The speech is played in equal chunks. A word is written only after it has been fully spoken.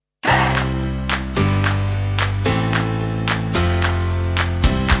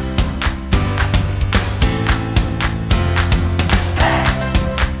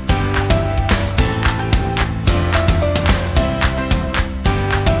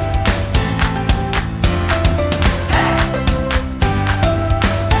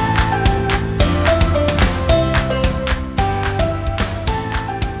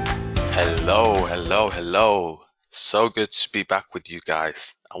So good to be back with you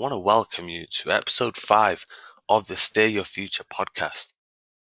guys. I want to welcome you to episode 5 of the Steer Your Future podcast.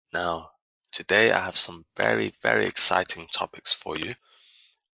 Now, today I have some very, very exciting topics for you,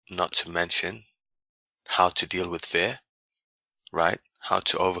 not to mention how to deal with fear, right? How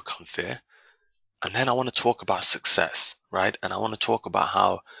to overcome fear. And then I want to talk about success, right? And I want to talk about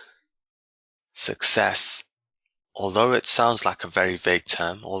how success, although it sounds like a very vague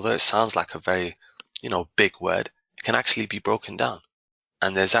term, although it sounds like a very, big word, it can actually be broken down.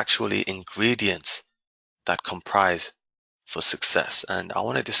 And there's actually ingredients that comprise for success. And I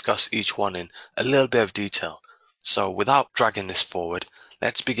want to discuss each one in a little bit of detail. So without dragging this forward,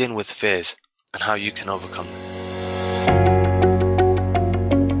 let's begin with fears and how you can overcome them.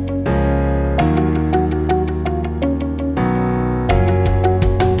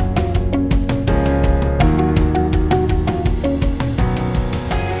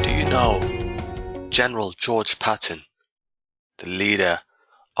 Do you know General George Patton, the leader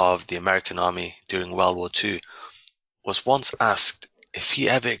of the American Army during World War II, was once asked if he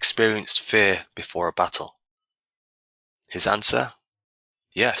ever experienced fear before a battle? His answer?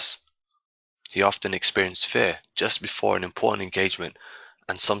 Yes. He often experienced fear just before an important engagement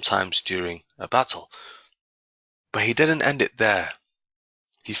and sometimes during a battle. But he didn't end it there.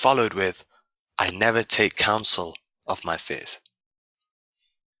 He followed with, I never take counsel of my fears.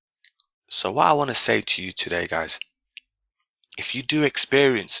 So what I want to say to you today, guys, if you do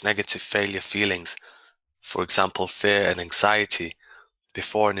experience negative failure feelings, for example, fear and anxiety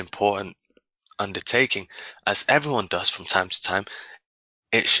before an important undertaking, as everyone does from time to time,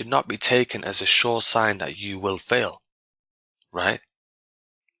 it should not be taken as a sure sign that you will fail, right?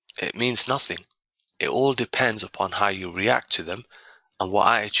 It means nothing. It all depends upon how you react to them and what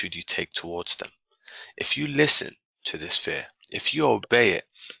attitude you take towards them. If you listen to this fear, if you obey it,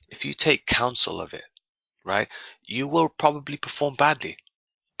 if you take counsel of it, right, you will probably perform badly.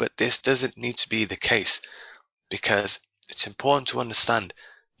 But this doesn't need to be the case, because it's important to understand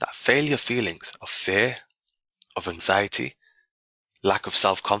that failure feelings of fear, of anxiety, lack of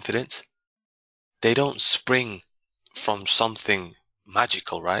self-confidence, they don't spring from something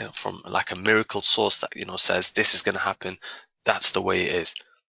magical, right? From like a miracle source that, says this is going to happen. That's the way it is.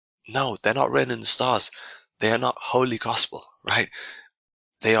 No, they're not written in the stars. They are not holy gospel, right?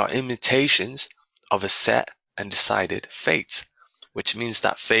 They are imitations of a set and decided fate, which means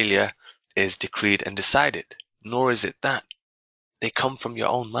that failure is decreed and decided. Nor is it that. They come from your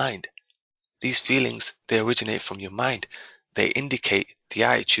own mind. These feelings, they originate from your mind. They indicate the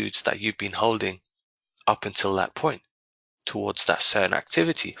attitudes that you've been holding up until that point towards that certain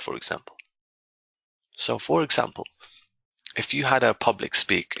activity, for example. So, for example, if you had a public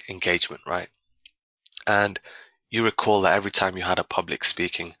speak engagement, right? And you recall that every time you had a public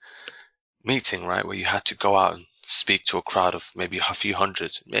speaking meeting, right, where you had to go out and speak to a crowd of maybe a few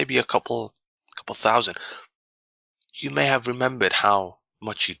hundred, maybe a couple thousand, you may have remembered how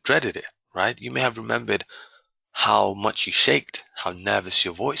much you dreaded it, right? You may have remembered how much you shaked, how nervous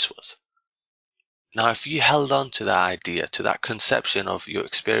your voice was. Now, if you held on to that idea, to that conception of your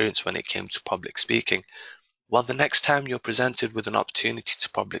experience when it came to public speaking, well, the next time you're presented with an opportunity to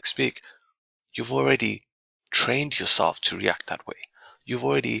public speak, you've already trained yourself to react that way. You've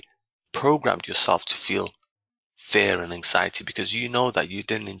already programmed yourself to feel fear and anxiety because you know that you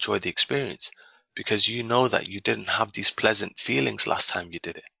didn't enjoy the experience, because you know that you didn't have these pleasant feelings last time you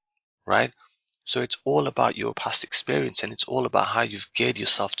did it, right? So it's all about your past experience, and it's all about how you've geared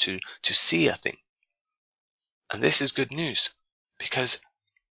yourself to see a thing. And this is good news, because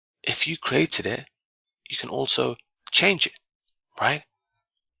if you created it, you can also change it, right?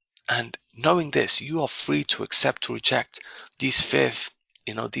 And knowing this, you are free to accept or reject these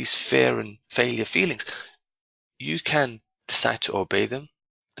these fear and failure feelings. You can decide to obey them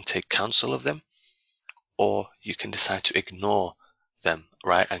and take counsel of them, or you can decide to ignore them,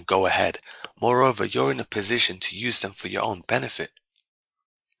 right, and go ahead. Moreover, you're in a position to use them for your own benefit.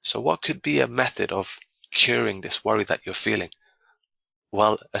 So what could be a method of curing this worry that you're feeling?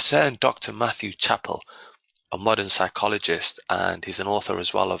 Well, a certain Dr. Matthew Chappell, a modern psychologist, and he's an author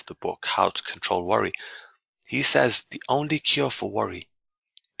as well of the book How to Control Worry, he says the only cure for worry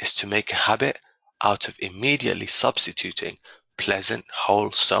is to make a habit out of immediately substituting pleasant,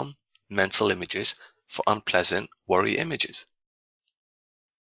 wholesome mental images for unpleasant worry images.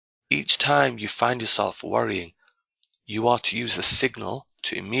 Each time you find yourself worrying, you are to use a signal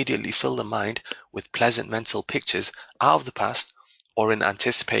to immediately fill the mind with pleasant mental pictures out of the past or in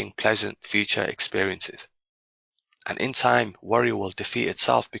anticipating pleasant future experiences. And in time, worry will defeat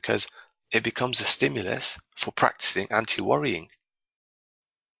itself because it becomes a stimulus for practicing anti-worrying.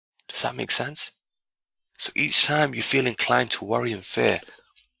 Does that make sense? So each time you feel inclined to worry and fear,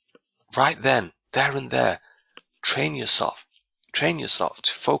 right then, there and there, train yourself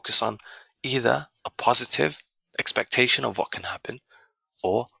to focus on either a positive expectation of what can happen,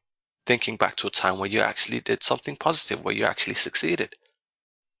 or thinking back to a time where you actually did something positive, where you actually succeeded.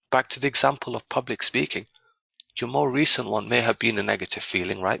 Back to the example of public speaking. Your more recent one may have been a negative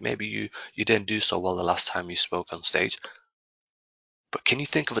feeling, right? Maybe you didn't do so well the last time you spoke on stage. But can you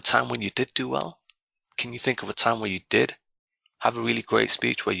think of a time when you did do well? Can you think of a time where you did have a really great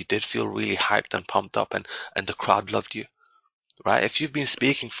speech, where you did feel really hyped and pumped up and the crowd loved you, right? If you've been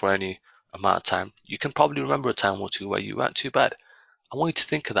speaking for any amount of time, you can probably remember a time or two where you weren't too bad. I want you to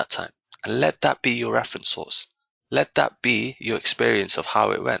think of that time and let that be your reference source. Let that be your experience of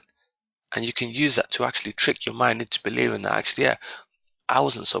how it went. And you can use that to actually trick your mind into believing that actually, yeah, I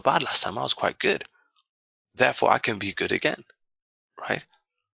wasn't so bad last time. I was quite good. Therefore, I can be good again, right?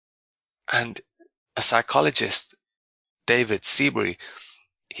 And a psychologist, David Seabury,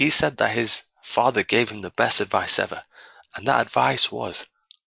 he said that his father gave him the best advice ever. And that advice was,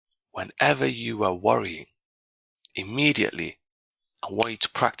 whenever you are worrying, immediately, I want you to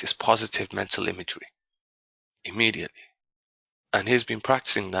practice positive mental imagery. Immediately. And he's been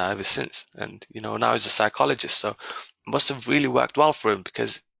practicing that ever since. And, now he's a psychologist. So it must have really worked well for him,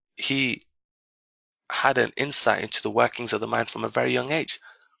 because he had an insight into the workings of the mind from a very young age.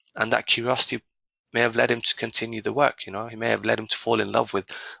 And that curiosity may have led him to continue the work. He may have led him to fall in love with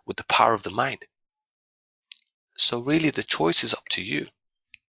the power of the mind. So really the choice is up to you.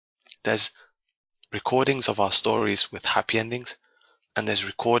 There's recordings of our stories with happy endings, and there's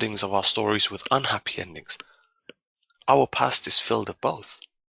recordings of our stories with unhappy endings. Our past is filled of both.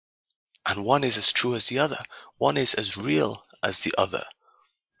 And one is as true as the other. One is as real as the other.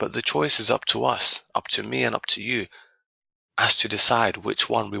 But the choice is up to us, up to me and up to you, as to decide which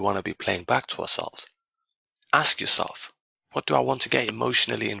one we want to be playing back to ourselves. Ask yourself, what do I want to get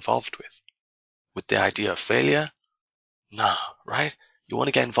emotionally involved with? With the idea of failure? Nah, right? You want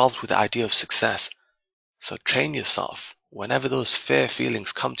to get involved with the idea of success. So train yourself. Whenever those fear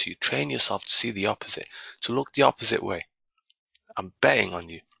feelings come to you, train yourself to see the opposite, to look the opposite way. I'm betting on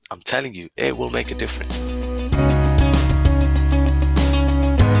you. I'm telling you, it will make a difference.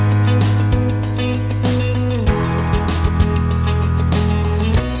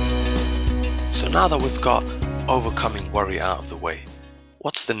 So now that we've got overcoming worry out of the way,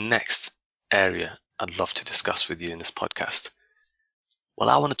 what's the next area I'd love to discuss with you in this podcast? Well,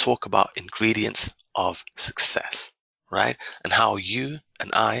 I want to talk about ingredients of success, right? And how you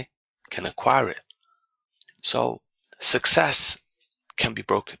and I can acquire it. So success can be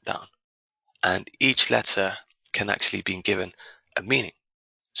broken down, and each letter can actually be given a meaning.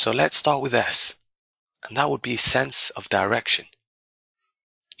 So let's start with S, and that would be sense of direction.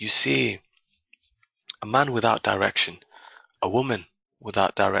 You see, a man without direction, a woman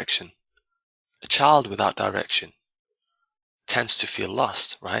without direction, a child without direction tends to feel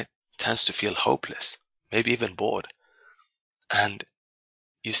lost, right? Tends to feel hopeless, maybe even bored. And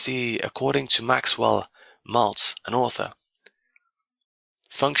you see, according to Maxwell Maltz, an author,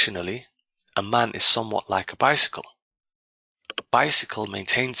 functionally, a man is somewhat like a bicycle. A bicycle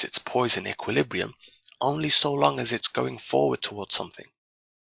maintains its poise and equilibrium only so long as it's going forward towards something.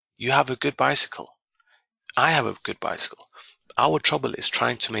 You have a good bicycle. I have a good bicycle. Our trouble is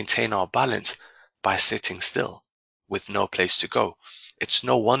trying to maintain our balance by sitting still with no place to go. It's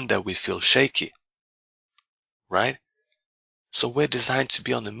no wonder we feel shaky, right? So we're designed to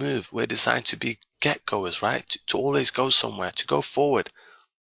be on the move. We're designed to be get-goers, right? To always go somewhere, to go forward.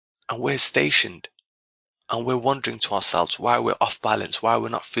 And we're stationed. And we're wondering to ourselves why we're off balance, why we're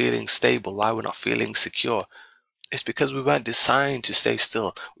not feeling stable, why we're not feeling secure. It's because we weren't designed to stay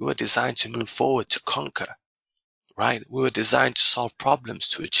still. We were designed to move forward, to conquer, right? We were designed to solve problems,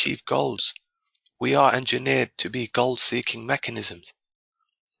 to achieve goals. We are engineered to be goal-seeking mechanisms,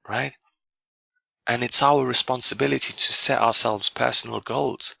 right? And it's our responsibility to set ourselves personal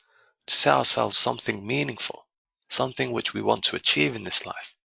goals, to set ourselves something meaningful, something which we want to achieve in this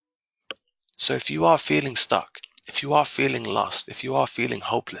life. So if you are feeling stuck, if you are feeling lost, if you are feeling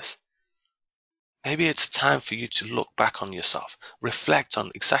hopeless, maybe it's time for you to look back on yourself, reflect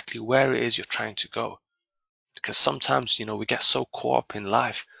on exactly where it is you're trying to go. Because sometimes, we get so caught up in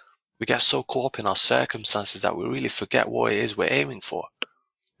life, we get so caught up in our circumstances that we really forget what it is we're aiming for.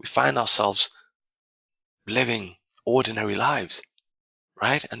 We find ourselves living ordinary lives,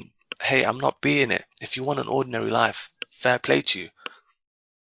 right? And hey, I'm not being it. If you want an ordinary life, fair play to you.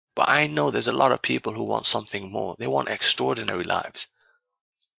 But I know there's a lot of people who want something more. They want extraordinary lives.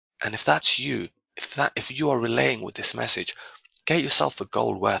 And if that's you, if you are relaying with this message, get yourself a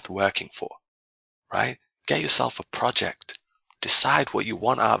goal worth working for, right? Get yourself a project. Decide what you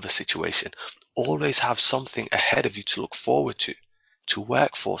want out of a situation. Always have something ahead of you to look forward to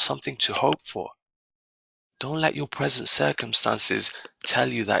work for, something to hope for. Don't let your present circumstances tell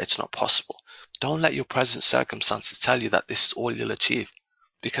you that it's not possible. Don't let your present circumstances tell you that this is all you'll achieve,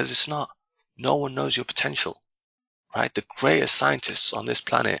 because it's not. No one knows your potential, right? The greatest scientists on this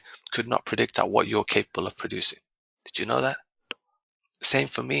planet could not predict at what you're capable of producing. Did you know that? Same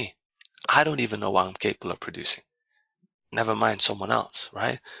for me. I don't even know what I'm capable of producing. Never mind someone else,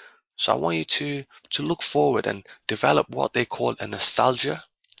 right? So I want you to look forward and develop what they call a nostalgia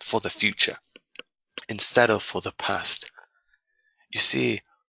for the future instead of for the past. You see,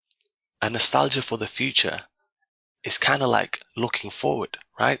 a nostalgia for the future is kind of like looking forward,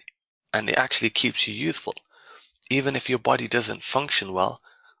 right? And it actually keeps you youthful. Even if your body doesn't function well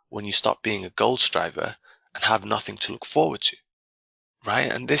when you stop being a goal striver and have nothing to look forward to,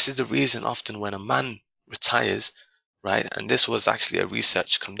 right? And this is the reason often when a man retires, right? And this was actually a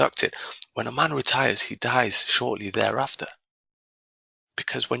research conducted. When a man retires, he dies shortly thereafter.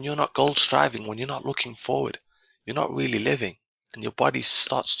 Because when you're not goal striving, when you're not looking forward, you're not really living, and your body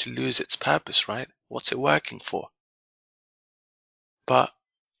starts to lose its purpose, right? What's it working for? But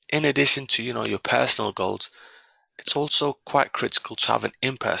in addition to, your personal goals, it's also quite critical to have an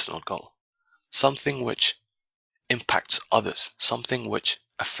impersonal goal, something which impacts others, something which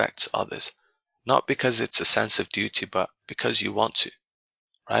affects others, not because it's a sense of duty, but because you want to,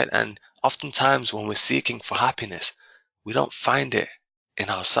 right? And oftentimes when we're seeking for happiness, we don't find it in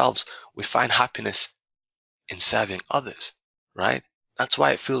ourselves. We find happiness in serving others, right? That's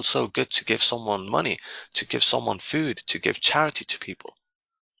why it feels so good to give someone money, to give someone food, to give charity to people.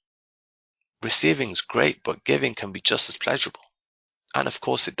 Receiving is great, but giving can be just as pleasurable. And of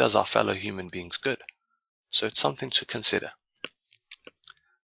course, it does our fellow human beings good. So it's something to consider.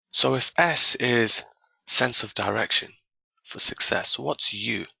 So if S is sense of direction for success, what's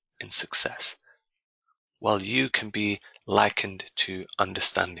U in success? Well, U can be likened to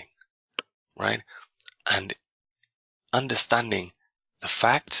understanding, right? And understanding the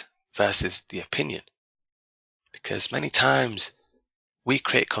fact versus the opinion. Because many times we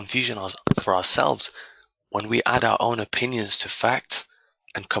create confusion for ourselves when we add our own opinions to facts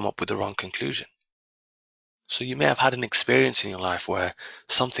and come up with the wrong conclusion. So you may have had an experience in your life where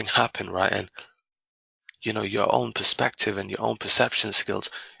something happened, right? And your own perspective and your own perception skills,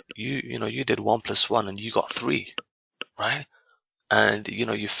 you did 1+1 and you got 3, right? And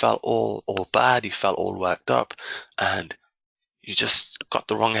you felt all bad, you felt all worked up, and you just got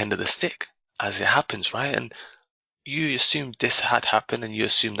the wrong end of the stick, as it happens, right? And you assumed this had happened, and you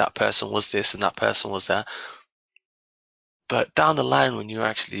assumed that person was this and that person was that. But down the line, when you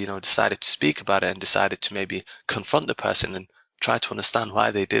actually, decided to speak about it and decided to maybe confront the person and try to understand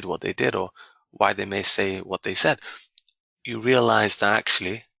why they did what they did or why they may say what they said, you realize that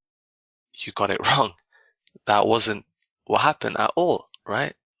actually you got it wrong. That wasn't what happened at all,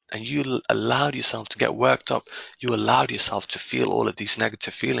 right? And you allowed yourself to get worked up. You allowed yourself to feel all of these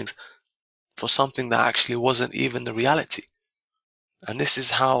negative feelings for something that actually wasn't even the reality. And this is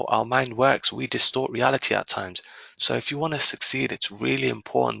how our mind works. We distort reality at times. So if you want to succeed, it's really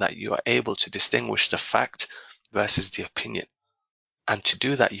important that you are able to distinguish the fact versus the opinion. And to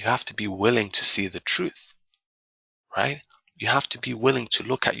do that, you have to be willing to see the truth, right? You have to be willing to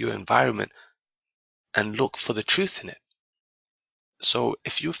look at your environment and look for the truth in it. So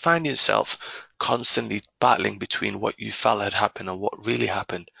if you find yourself constantly battling between what you felt had happened and what really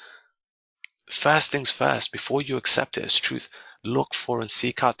happened, first things first, before you accept it as truth, look for and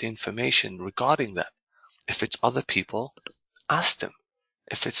seek out the information regarding that. If it's other people, ask them.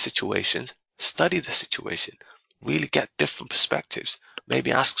 If it's situations, study the situation. Really get different perspectives.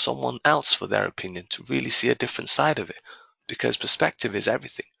 Maybe ask someone else for their opinion to really see a different side of it. Because perspective is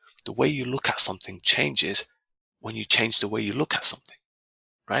everything. The way you look at something changes when you change the way you look at something,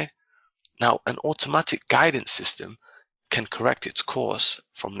 right? Now, an automatic guidance system can correct its course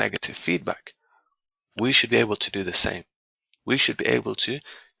from negative feedback. We should be able to do the same. We should be able to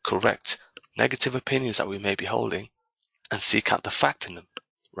correct negative opinions that we may be holding and seek out the fact in them,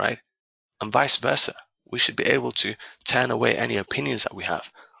 right? And vice versa. We should be able to turn away any opinions that we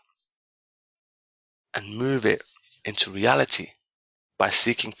have and move it into reality by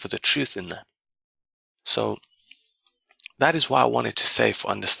seeking for the truth in that. So that is why I wanted to say for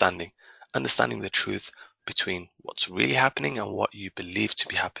understanding the truth between what's really happening and what you believe to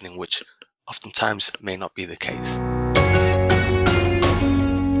be happening, which oftentimes may not be the case.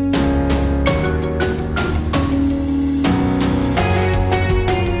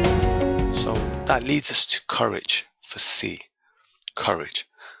 So that leads us to courage for C. Courage.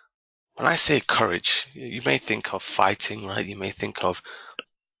 When I say courage, you may think of fighting, right? You may think of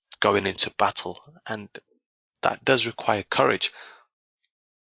going into battle, and that does require courage.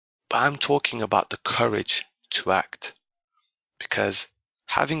 But I'm talking about the courage to act, because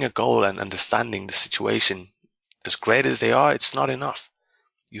having a goal and understanding the situation, as great as they are, it's not enough.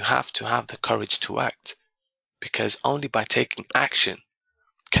 You have to have the courage to act, because only by taking action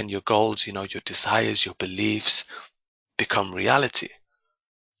can your goals, your desires, your beliefs become reality.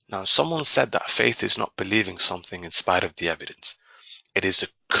 Now, someone said that faith is not believing something in spite of the evidence. It is the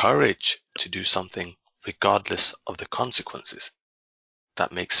courage to do something regardless of the consequences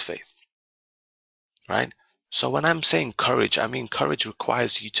that makes faith, right? So when I'm saying courage, I mean courage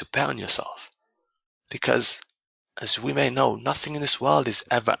requires you to bet on yourself, because as we may know, nothing in this world is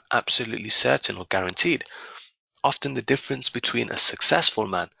ever absolutely certain or guaranteed. Often the difference between a successful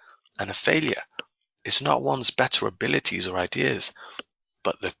man and a failure is not one's better abilities or ideas,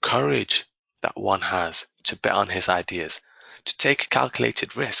 but the courage that one has to bet on his ideas, to take a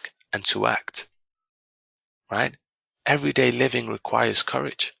calculated risk and to act, right? Everyday living requires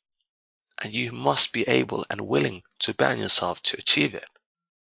courage, and you must be able and willing to bet on yourself to achieve it.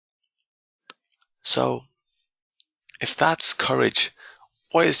 So, if that's courage,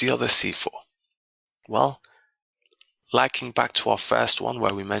 what is the other C for? Well, liking back to our first one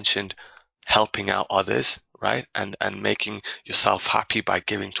where we mentioned helping out others, right? And making yourself happy by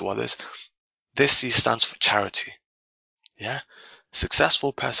giving to others. This C stands for charity. Yeah.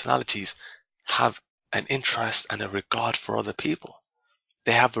 Successful personalities have an interest and a regard for other people.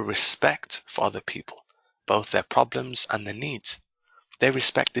 They have a respect for other people, both their problems and their needs. They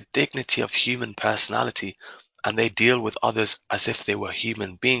respect the dignity of human personality, and they deal with others as if they were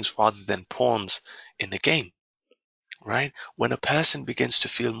human beings rather than pawns in the game, right? When a person begins to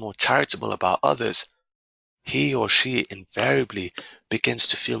feel more charitable about others, he or she invariably begins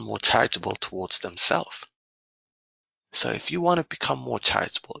to feel more charitable towards themselves. So if you want to become more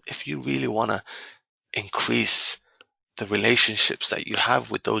charitable, if you really want to increase the relationships that you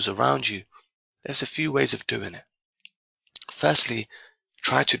have with those around you, there's a few ways of doing it. Firstly,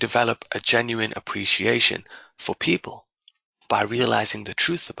 try to develop a genuine appreciation for people by realizing the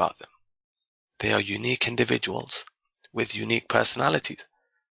truth about them. They are unique individuals with unique personalities,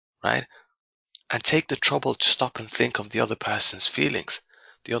 right? And take the trouble to stop and think of the other person's feelings,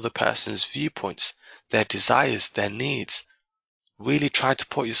 the other person's viewpoints, their desires, their needs. Really try to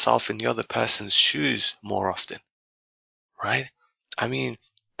put yourself in the other person's shoes more often, right? I mean,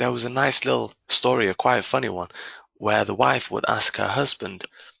 there was a nice little story, a quite funny one, where the wife would ask her husband,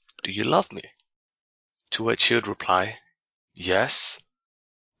 "Do you love me?" To which he would reply, "Yes,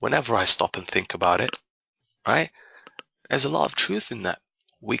 whenever I stop and think about it," right? There's a lot of truth in that.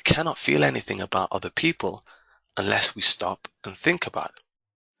 We cannot feel anything about other people unless we stop and think about it,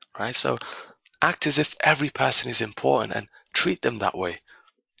 right? So act as if every person is important and treat them that way.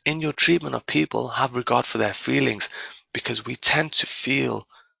 In your treatment of people, have regard for their feelings, because we tend to feel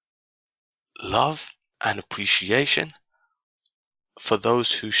love and appreciation for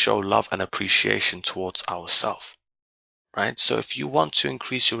those who show love and appreciation towards ourselves, right? So if you want to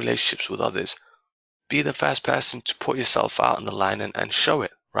increase your relationships with others, be the first person to put yourself out on the line and show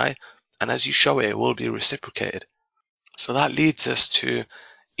it, right? And as you show it, it will be reciprocated. So that leads us to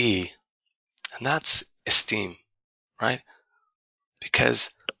E, and that's esteem, right? Because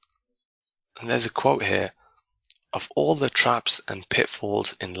there's a quote here: of all the traps and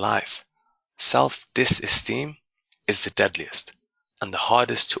pitfalls in life, self-disesteem is the deadliest and the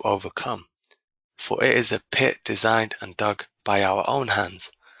hardest to overcome, for it is a pit designed and dug by our own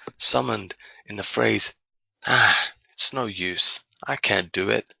hands, summoned in the phrase, it's no use, I can't do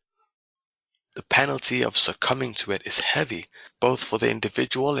it. The penalty of succumbing to it is heavy, both for the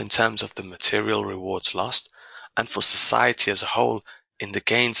individual in terms of the material rewards lost, and for society as a whole in the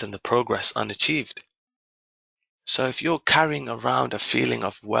gains and the progress unachieved. So if you're carrying around a feeling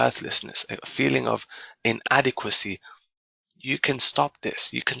of worthlessness, a feeling of inadequacy, you can stop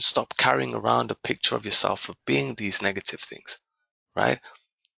this. You can stop carrying around a picture of yourself of being these negative things, right?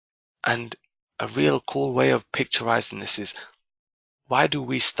 And a real cool way of picturizing this is, why do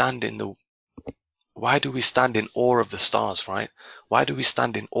we stand in awe of the stars, right? Why do we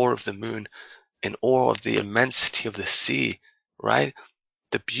stand in awe of the moon, in awe of the immensity of the sea, right?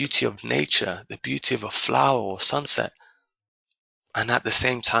 The beauty of nature, the beauty of a flower or sunset, and at the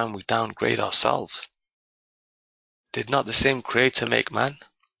same time we downgrade ourselves. Did not the same creator make man,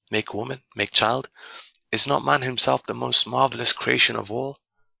 make woman, make child? Is not man himself the most marvelous creation of all?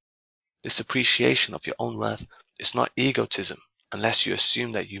 This appreciation of your own worth is not egotism, unless you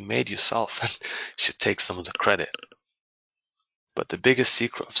assume that you made yourself and should take some of the credit. But the biggest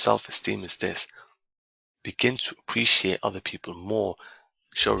secret of self-esteem is this: begin to appreciate other people more,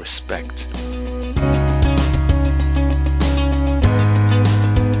 show respect.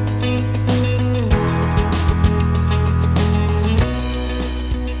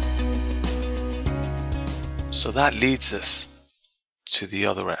 So that leads us to the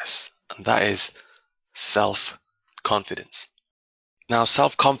other S, and that is self-confidence. Now,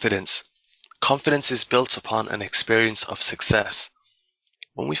 self-confidence is built upon an experience of success.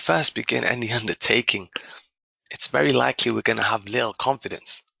 When we first begin any undertaking, it's very likely we're going to have little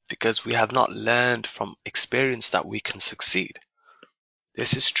confidence because we have not learned from experience that we can succeed.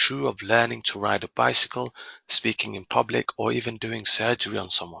 This is true of learning to ride a bicycle, speaking in public, or even doing surgery on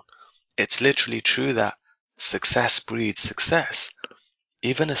someone. It's literally true that success breeds success.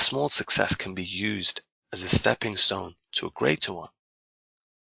 Even a small success can be used as a stepping stone to a greater one.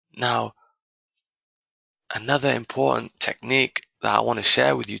 Now, another important technique that I want to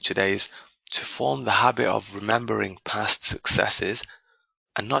share with you today is to form the habit of remembering past successes,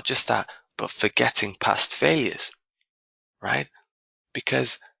 and not just that, but forgetting past failures, right?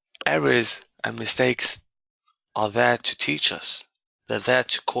 Because errors and mistakes are there to teach us. They're there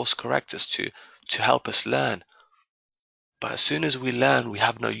to course correct us, to help us learn. But as soon as we learn, we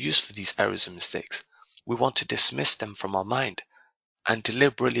have no use for these errors and mistakes. We want to dismiss them from our mind and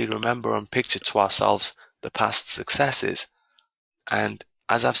deliberately remember and picture to ourselves the past successes. And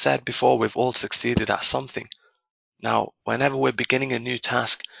as I've said before, we've all succeeded at something. Now, whenever we're beginning a new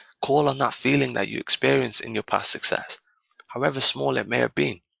task, call on that feeling that you experienced in your past success, however small it may have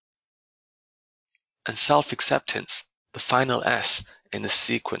been. And self-acceptance, the final S in the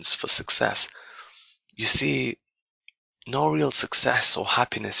sequence for success. You see, no real success or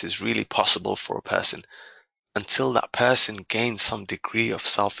happiness is really possible for a person until that person gains some degree of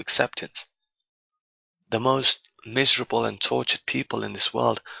self-acceptance. The most miserable and tortured people in this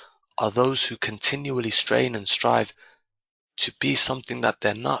world are those who continually strain and strive to be something that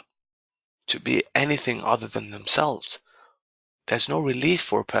they're not, to be anything other than themselves. There's no relief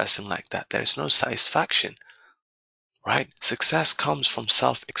for a person like that. There's no satisfaction, right? Success comes from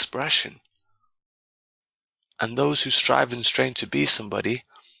self-expression. And those who strive and strain to be somebody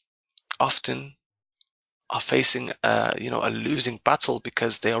often are facing a losing battle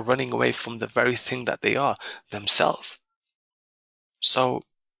because they are running away from the very thing that they are, themselves. So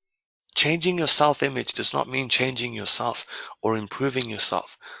changing your self-image does not mean changing yourself or improving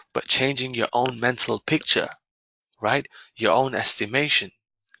yourself, but changing your own mental picture, right? Your own estimation,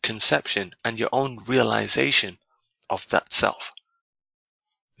 conception, and your own realization of that self.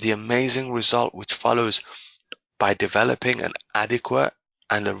 The amazing result which follows by developing an adequate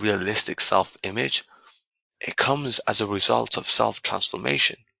and a realistic self-image, it comes as a result of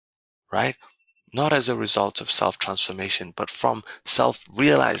self-transformation, right? Not as a result of self-transformation, but from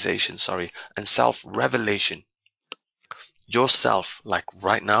self-realization, and self-revelation. Yourself, like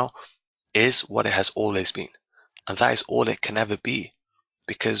right now, is what it has always been. And that is all it can ever be,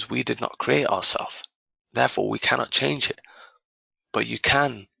 because we did not create ourselves. Therefore, we cannot change it. But you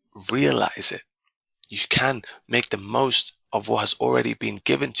can realize it. You can make the most of what has already been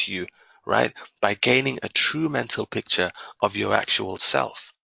given to you, right? By gaining a true mental picture of your actual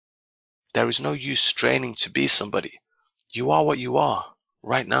self. There is no use straining to be somebody. You are what you are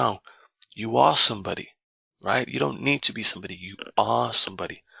right now. You are somebody, right? You don't need to be somebody. You are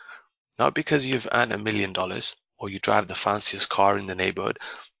somebody. Not because you've earned $1 million or you drive the fanciest car in the neighborhood,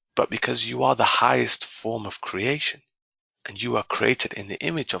 but because you are the highest form of creation and you are created in the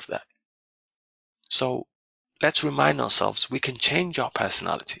image of that. So let's remind ourselves we can change our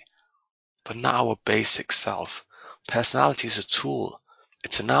personality, but not our basic self. Personality is a tool.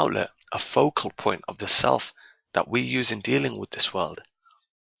 It's an outlet, a focal point of the self that we use in dealing with this world,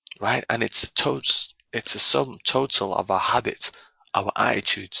 right? And it's a sum total of our habits, our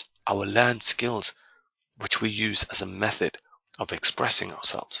attitudes, our learned skills, which we use as a method of expressing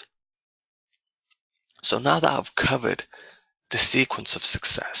ourselves. So now that I've covered the sequence of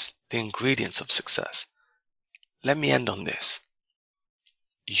success, the ingredients of success, let me end on this.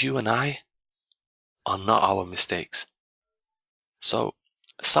 You and I are not our mistakes. So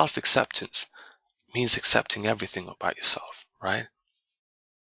self-acceptance means accepting everything about yourself, right?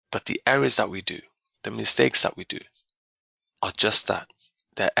 But the errors that we do, the mistakes that we do, are just that.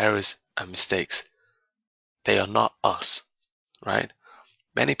 They're errors and mistakes. They are not us, right?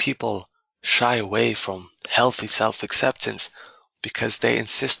 Many people shy away from healthy self-acceptance because they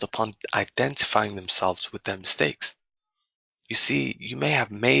insist upon identifying themselves with their mistakes. You see, you may have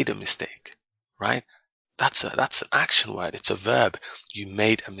made a mistake, right? That's an action word. It's a verb. You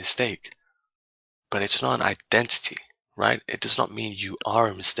made a mistake, but it's not an identity, right? It does not mean you are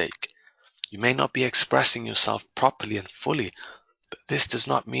a mistake. You may not be expressing yourself properly and fully, but this does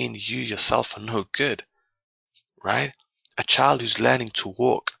not mean you yourself are no good, right? A child who's learning to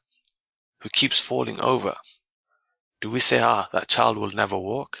walk, who keeps falling over, do we say, that child will never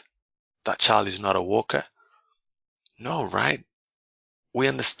walk? That child is not a walker? No, right? We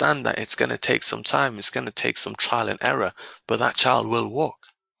understand that it's going to take some time, it's going to take some trial and error, but that child will walk,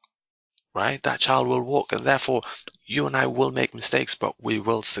 right? That child will walk, and therefore you and I will make mistakes, but we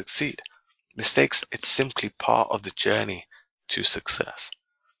will succeed. Mistakes, it's simply part of the journey to success.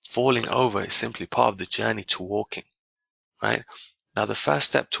 Falling over is simply part of the journey to walking, right? Now, the first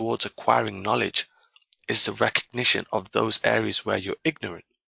step towards acquiring knowledge is the recognition of those areas where you're ignorant,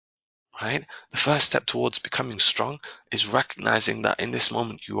 right? The first step towards becoming strong is recognizing that in this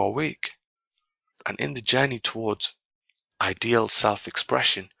moment you are weak. And in the journey towards ideal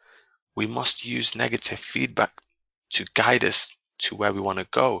self-expression, we must use negative feedback to guide us to where we want to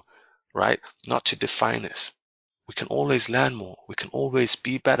go, right? Not to define us. We can always learn more. We can always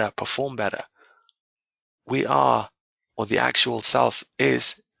be better, perform better. We are, or the actual self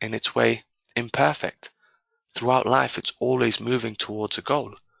is, in its way, imperfect. Throughout life, it's always moving towards a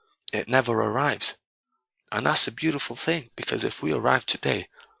goal. It never arrives. And that's a beautiful thing, because if we arrive today,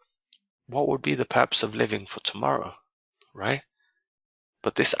 what would be the purpose of living for tomorrow, right?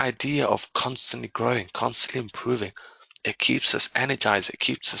 But this idea of constantly growing, constantly improving, it keeps us energized, it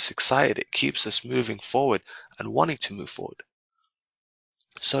keeps us excited, it keeps us moving forward and wanting to move forward.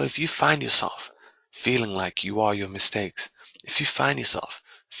 So if you find yourself feeling like you are your mistakes, if you find yourself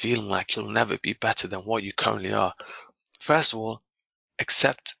feeling like you'll never be better than what you currently are, first of all,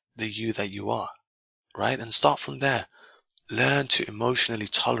 accept the you that you are, right? And start from there. Learn to emotionally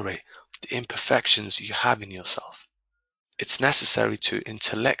tolerate the imperfections you have in yourself. It's necessary to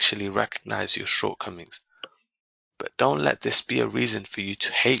intellectually recognize your shortcomings, but don't let this be a reason for you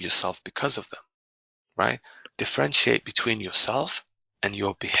to hate yourself because of them, right? Differentiate between yourself and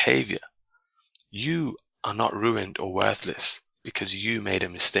your behavior. You are not ruined or worthless because you made a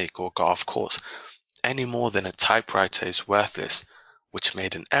mistake or got off course, any more than a typewriter is worthless which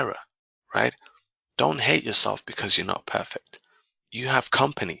made an error, right? Don't hate yourself because you're not perfect. You have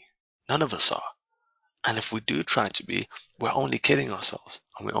company. None of us are. And if we do try to be, we're only kidding ourselves,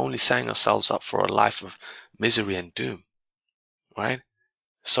 and we're only setting ourselves up for a life of misery and doom, right?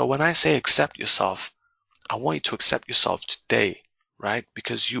 So when I say accept yourself, I want you to accept yourself today, right?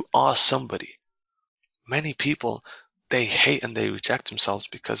 Because you are somebody. Many people, they hate and they reject themselves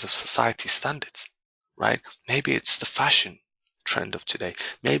because of society standards, right? Maybe it's the fashion trend of today.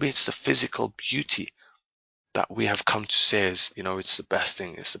 Maybe it's the physical beauty that we have come to say is, it's the best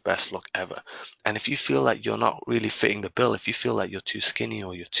thing, it's the best look ever. And if you feel like you're not really fitting the bill, if you feel like you're too skinny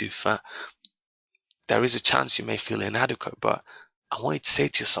or you're too fat, there is a chance you may feel inadequate. But I want you to say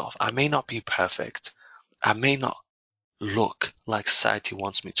to yourself, I may not be perfect. I may not look like society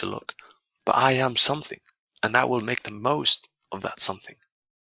wants me to look, but I am something, and I will make the most of that something.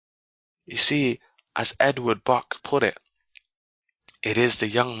 You see, as Edward Bok put it, it is the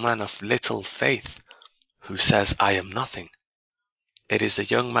young man of little faith who says, I am nothing. It is the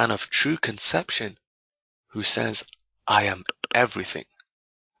young man of true conception who says, I am everything,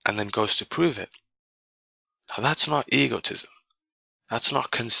 and then goes to prove it. Now, that's not egotism. That's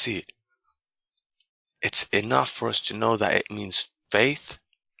not conceit. It's enough for us to know that it means faith,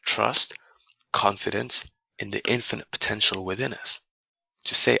 trust, confidence in the infinite potential within us.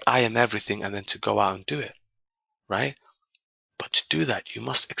 To say, I am everything, and then to go out and do it, right? But to do that, you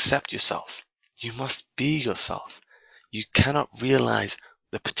must accept yourself. You must be yourself. You cannot realize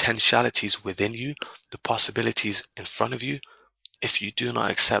the potentialities within you, the possibilities in front of you, if you do not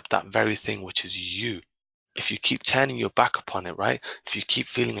accept that very thing which is you. If you keep turning your back upon it, right? If you keep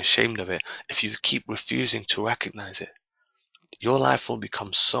feeling ashamed of it, if you keep refusing to recognize it, your life will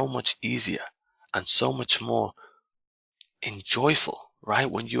become so much easier and so much more enjoyable, right?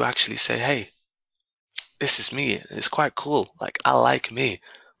 When you actually say, hey, this is me. It's quite cool. Like, I like me,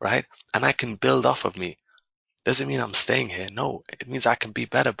 right? And I can build off of me. Doesn't mean I'm staying here. No, it means I can be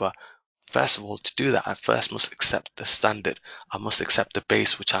better. But first of all, to do that, I first must accept the standard. I must accept the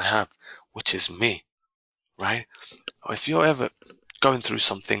base which I have, which is me, right? If you're ever going through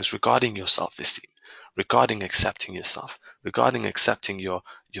some things regarding your self-esteem, regarding accepting yourself, regarding accepting your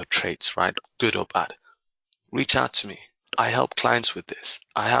traits, right? Good or bad, reach out to me. I help clients with this.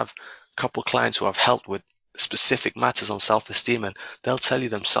 I have a couple clients who I've helped with specific matters on self-esteem, and they'll tell you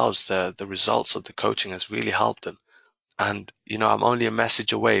themselves the results of the coaching has really helped them. And, I'm only a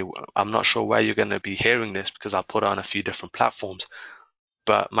message away. I'm not sure where you're going to be hearing this because I'll put it on a few different platforms,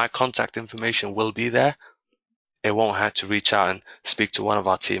 but my contact information will be there. it won't hurt to reach out and speak to one of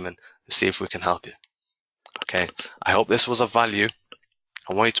our team and see if we can help you. Okay, I hope this was of value.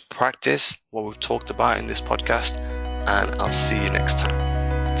 I want you to practice what we've talked about in this podcast, and I'll see you next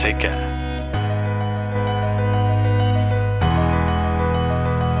time. Take care.